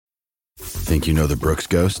Think you know the Brooks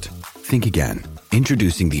Ghost? Think again.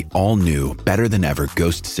 Introducing the all-new, better-than-ever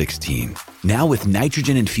Ghost 16. Now with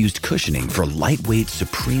nitrogen-infused cushioning for lightweight,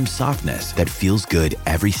 supreme softness that feels good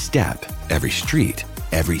every step, every street,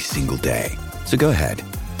 every single day. So go ahead,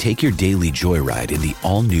 take your daily joyride in the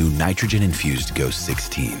all-new nitrogen-infused Ghost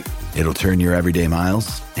 16. It'll turn your everyday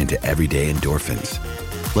miles into everyday endorphins.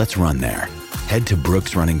 Let's run there. Head to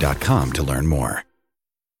brooksrunning.com to learn more.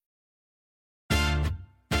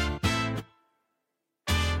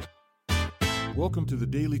 Welcome to the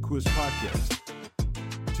Daily Quiz Podcast.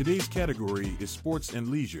 Today's category is sports and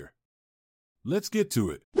leisure. Let's get to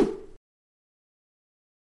it.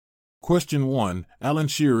 Question 1. Alan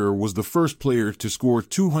Shearer was the first player to score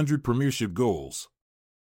 200 Premiership goals.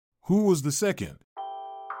 Who was the second?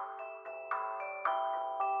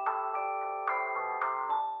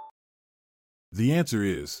 The answer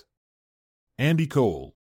is Andy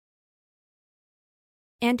Cole.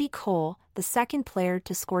 Andy Cole, the second player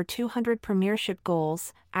to score 200 Premiership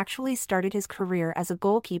goals, actually started his career as a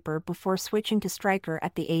goalkeeper before switching to striker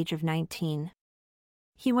at the age of 19.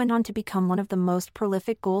 He went on to become one of the most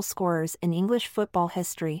prolific goal scorers in English football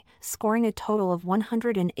history, scoring a total of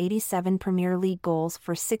 187 Premier League goals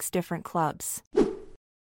for 6 different clubs.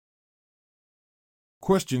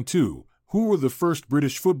 Question 2. Who were the first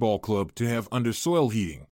British football club to have under-soil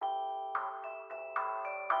heating?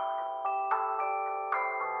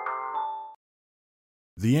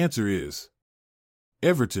 The answer is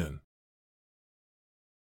Everton.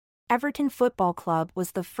 Everton Football Club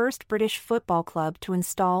was the first British football club to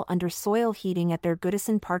install under-soil heating at their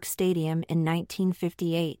Goodison Park Stadium in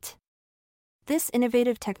 1958. This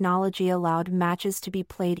innovative technology allowed matches to be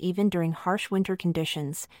played even during harsh winter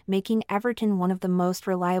conditions, making Everton one of the most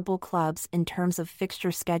reliable clubs in terms of fixture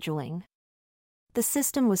scheduling. The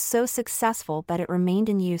system was so successful that it remained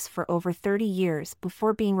in use for over 30 years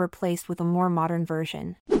before being replaced with a more modern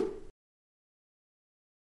version.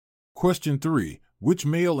 Question 3. Which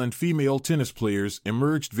male and female tennis players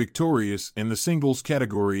emerged victorious in the singles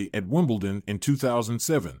category at Wimbledon in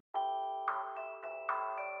 2007?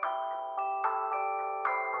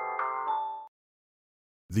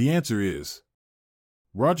 The answer is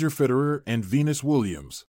Roger Federer and Venus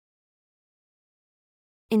Williams.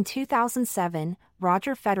 In 2007,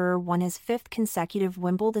 Roger Federer won his 5th consecutive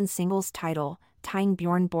Wimbledon singles title, tying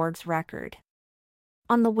Bjorn Borg's record.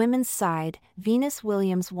 On the women's side, Venus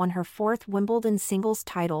Williams won her 4th Wimbledon singles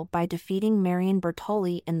title by defeating Marion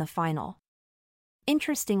Bartoli in the final.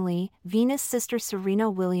 Interestingly, Venus' sister Serena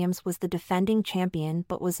Williams was the defending champion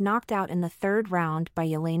but was knocked out in the 3rd round by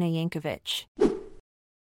Jelena Jankovic.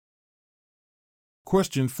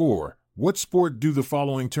 Question 4. What sport do the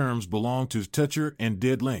following terms belong to: toucher and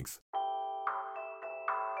dead length?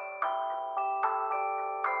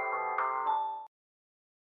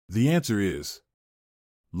 The answer is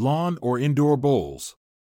lawn or indoor bowls.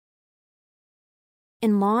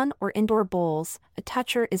 In lawn or indoor bowls, a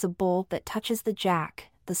toucher is a bowl that touches the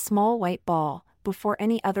jack, the small white ball, before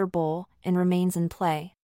any other bowl, and remains in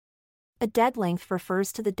play. A dead length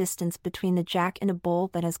refers to the distance between the jack and a bowl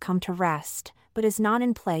that has come to rest, but is not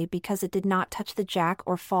in play because it did not touch the jack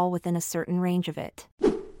or fall within a certain range of it.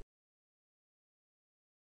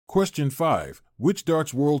 Question 5. Which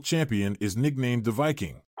darts world champion is nicknamed the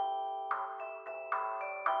Viking?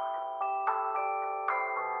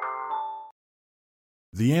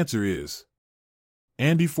 The answer is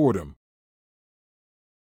Andy Fordham.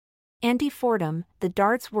 Andy Fordham, the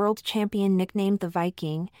darts world champion nicknamed the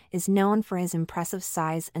Viking, is known for his impressive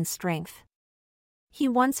size and strength. He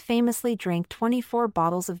once famously drank 24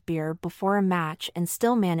 bottles of beer before a match and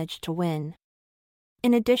still managed to win.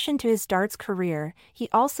 In addition to his darts career, he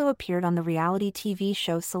also appeared on the reality TV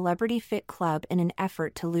show Celebrity Fit Club in an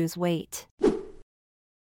effort to lose weight.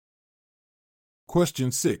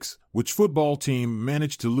 Question 6. Which football team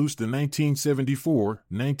managed to lose the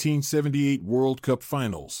 1974-1978 World Cup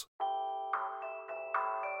finals?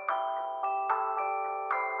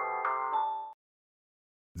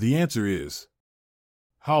 The answer is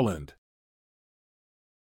Holland.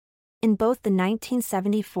 In both the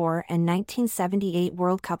 1974 and 1978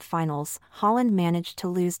 World Cup finals, Holland managed to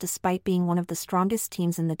lose despite being one of the strongest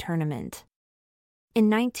teams in the tournament. In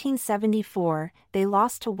 1974, they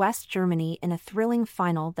lost to West Germany in a thrilling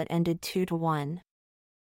final that ended 2-1.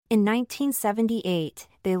 In 1978,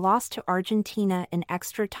 they lost to Argentina in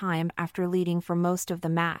extra time after leading for most of the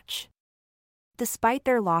match. Despite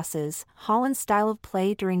their losses, Holland's style of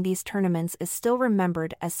play during these tournaments is still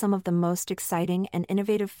remembered as some of the most exciting and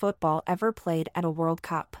innovative football ever played at a World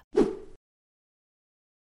Cup.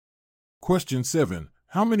 Question 7.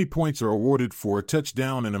 How many points are awarded for a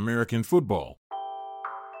touchdown in American football?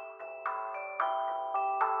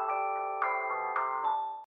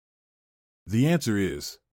 The answer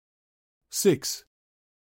is 6.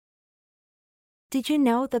 Did you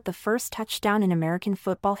know that the first touchdown in American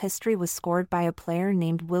football history was scored by a player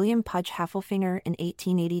named William Pudge Heffelfinger in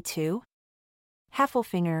 1882?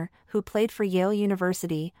 Heffelfinger, who played for Yale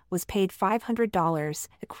University, was paid $500,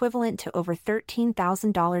 equivalent to over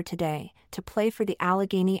 $13,000 today, to play for the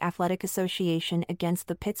Allegheny Athletic Association against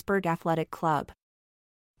the Pittsburgh Athletic Club.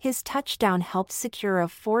 His touchdown helped secure a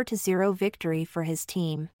 4-0 victory for his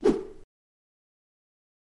team.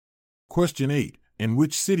 Question 8. In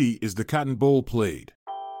which city is the Cotton Bowl played?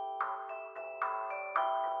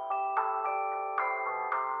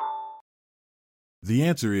 The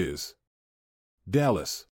answer is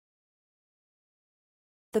Dallas.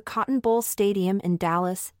 The Cotton Bowl Stadium in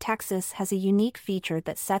Dallas, Texas has a unique feature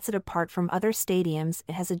that sets it apart from other stadiums.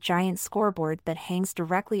 It has a giant scoreboard that hangs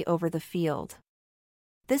directly over the field.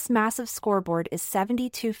 This massive scoreboard is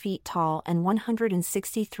 72 feet tall and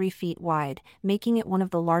 163 feet wide, making it one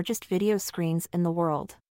of the largest video screens in the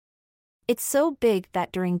world. It's so big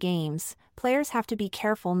that during games, players have to be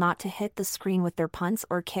careful not to hit the screen with their punts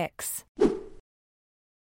or kicks.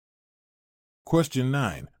 Question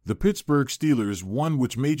 9. The Pittsburgh Steelers won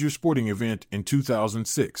which major sporting event in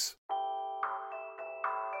 2006?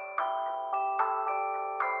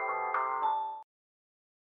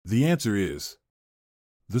 The answer is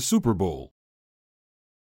the Super Bowl.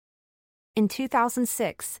 In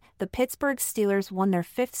 2006, the Pittsburgh Steelers won their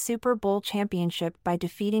 5th Super Bowl championship by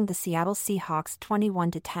defeating the Seattle Seahawks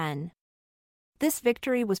 21-10. This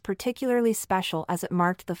victory was particularly special as it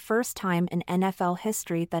marked the first time in NFL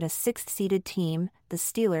history that a 6th-seeded team, the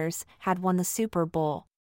Steelers, had won the Super Bowl.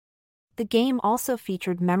 The game also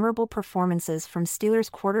featured memorable performances from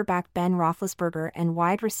Steelers quarterback Ben Roethlisberger and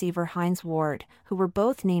wide receiver Hines Ward, who were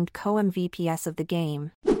both named co-MVPs of the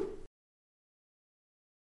game.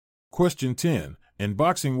 Question 10. In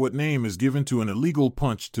boxing, what name is given to an illegal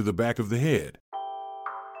punch to the back of the head?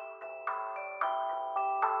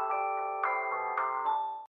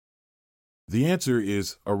 The answer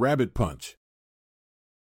is a rabbit punch.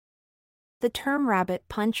 The term rabbit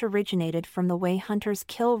punch originated from the way hunters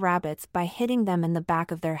kill rabbits by hitting them in the back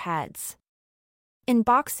of their heads. In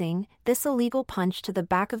boxing, this illegal punch to the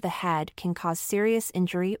back of the head can cause serious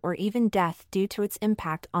injury or even death due to its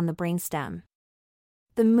impact on the brainstem.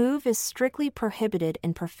 The move is strictly prohibited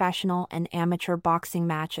in professional and amateur boxing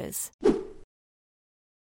matches.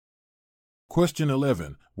 Question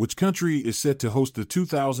 11. Which country is set to host the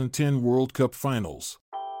 2010 World Cup Finals?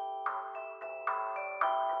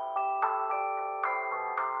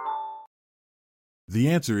 The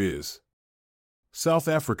answer is South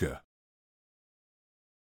Africa.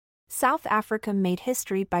 South Africa made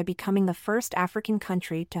history by becoming the first African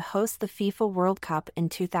country to host the FIFA World Cup in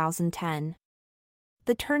 2010.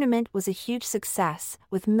 The tournament was a huge success,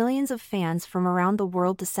 with millions of fans from around the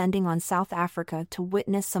world descending on South Africa to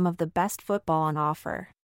witness some of the best football on offer.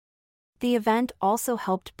 The event also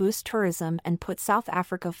helped boost tourism and put South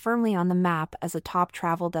Africa firmly on the map as a top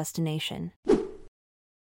travel destination.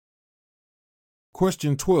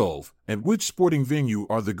 Question 12. At which sporting venue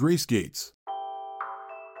are the Grace Gates?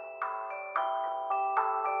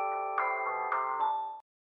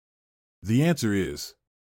 The answer is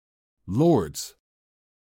Lord's.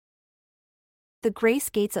 The Grace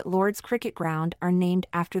Gates at Lord's Cricket Ground are named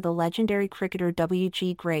after the legendary cricketer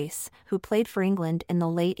W.G. Grace, who played for England in the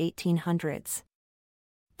late 1800s.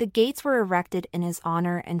 The gates were erected in his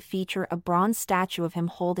honor and feature a bronze statue of him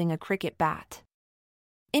holding a cricket bat.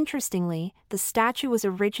 Interestingly, the statue was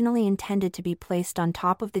originally intended to be placed on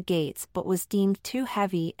top of the gates but was deemed too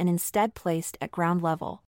heavy and instead placed at ground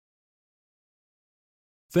level.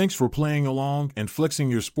 Thanks for playing along and flexing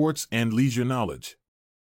your sports and leisure knowledge.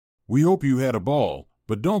 We hope you had a ball,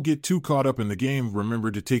 but don't get too caught up in the game. Remember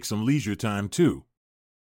to take some leisure time too.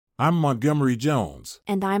 I'm Montgomery Jones.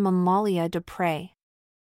 And I'm Amalia Dupre.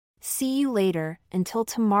 See you later, until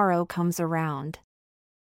tomorrow comes around.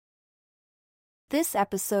 This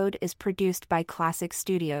episode is produced by Classic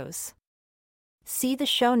Studios. See the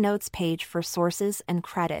show notes page for sources and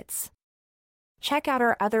credits. Check out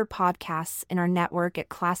our other podcasts in our network at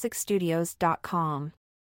classicstudios.com.